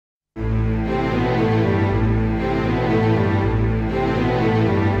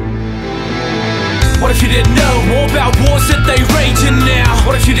if you didn't know? More about wars that they raging now.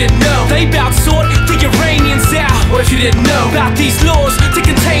 What if you didn't know? They bout sort the Iranians out. What if you didn't know about these laws to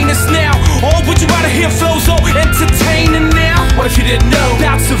contain us now? Or would you rather hear flows all entertaining now? What if you didn't know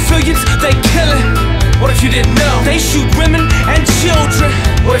about civilians they killing? What if you didn't know they shoot women and children?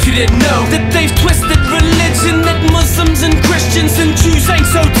 What if you didn't know that they've twisted religion, that Muslims and Christians and Jews ain't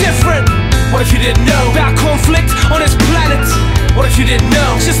so different? What if you didn't know about conflict on this planet? What if you didn't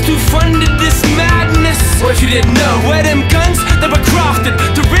know just who funded this madness? What if you didn't know where them guns that were crafted?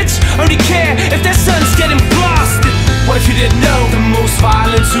 The rich only care if their son's getting blasted. What if you didn't know the most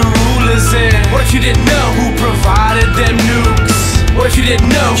violent to rulers in? What if you didn't know who provided them nukes? What if you didn't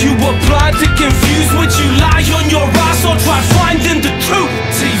know you were blind to confuse? Would you lie on your ass or try finding the truth?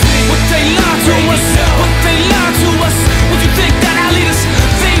 TV, would they lie to us? Would they lie to us? Would you think that our leaders,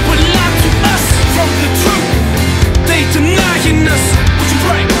 they would lie to us from the truth? They denying us. Would you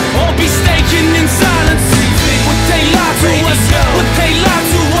break or be staking in silence? TV, would they lie to us? Would they lie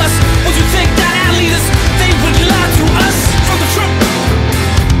to us? Would you think that our leaders, they would lie to us from the truth?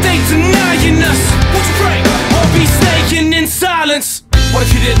 They denying us. Would you break or be staking in silence? What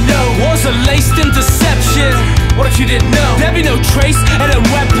if you didn't know wars are laced in deception? What if you didn't know there'd be no trace of them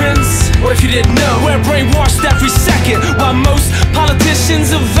weapons? What if you didn't know we're brainwashed every second while most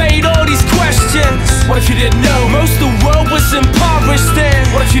politicians evade all these questions? What if you didn't know most of the world was impoverished then?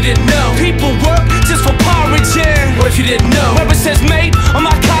 What if you didn't know people work just for porridge? What if you didn't know where it says made on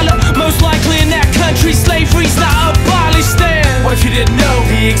my collar, most likely in that country slavery's not abolished then? What if you didn't know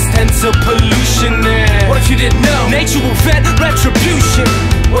the extent of pollution there? What if you didn't know nature will vet retribution?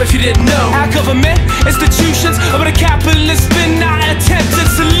 What if you didn't know our government institutions over the capitalist spin our attempted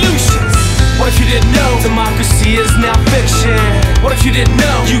solutions? What if you didn't know democracy is now fiction? What if you didn't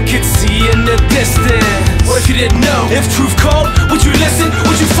know you could see in the distance? What if you didn't know if truth called, would you listen?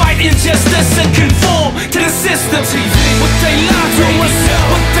 Would you fight injustice and conform to the system? TV, would they lie to us?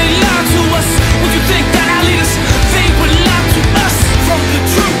 Would they lie to us? Would you think that our leaders, they would lie to us from the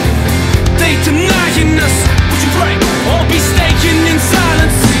truth? They denying us. Would you break or be staking in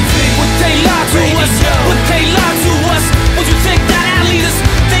silence? TV, would they lie to us? Would they lie to us? Would you think that our leaders,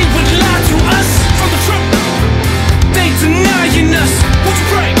 they would lie to us from the truth? They denying us. Would you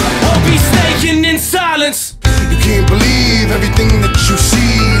break or be staking in silence? You can't believe everything that you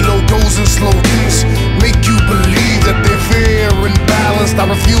see. Logos and slogans make you believe that they're fair and balanced. I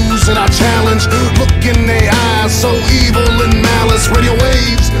refuse and I challenge. Look in their eyes, so evil and malice. Radio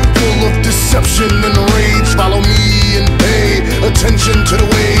waves full of deception and rage. Follow me and pay attention to the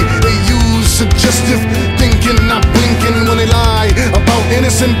way they use suggestive thinking, not blinking when they lie about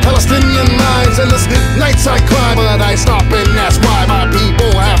innocent Palestinian lives. Endless nights I cry, but I stop and ask why my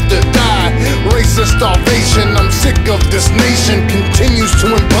people have to die. Racist starvation, I'm sick of this nation continues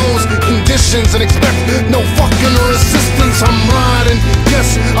to impose conditions and expect no fucking resistance. I'm riding,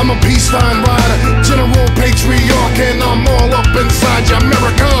 yes, I'm a peacetime rider, General Patriarch, and I'm all up inside you.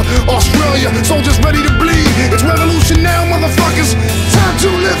 America, Australia, soldiers ready to bleed. It's revolution now, motherfuckers, time to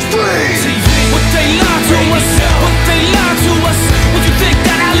live free. TV, would they lie to us? Would they lie to us? Would you think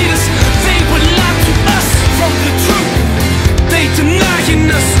that our leaders, they would lie to us from the truth? They denying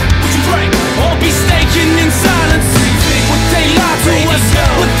us. Would you break or be staking in silence? TV, would they lie to us?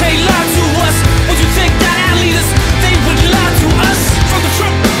 Would they lie to us? Would you think that our leaders, they would lie to us from the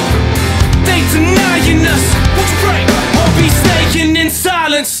truth? They denying us. Would you break or be staking in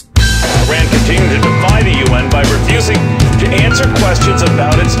silence? Iran continued to defy the UN by refusing to answer questions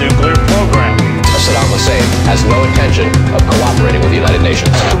about its nuclear program. Saddam Hussein has no intention of cooperating with the United Nations.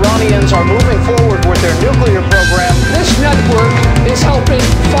 Iranians are moving forward with their nuclear program. This network is helping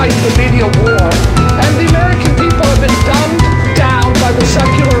fight the media war, and the American people have been dumbed down by the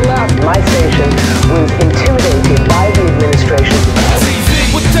secular left. My station was intimidated by the administration. TV,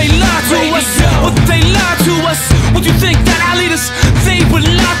 would they lie to us? Would they lie to us? Would you think that our leaders, they would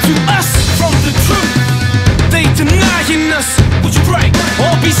lie to us from the truth? They denying us. Would you break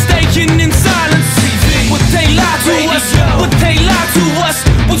or be staking in silence? TV, would they lie to us? Would they lie to us?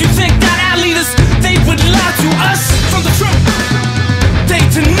 Would you think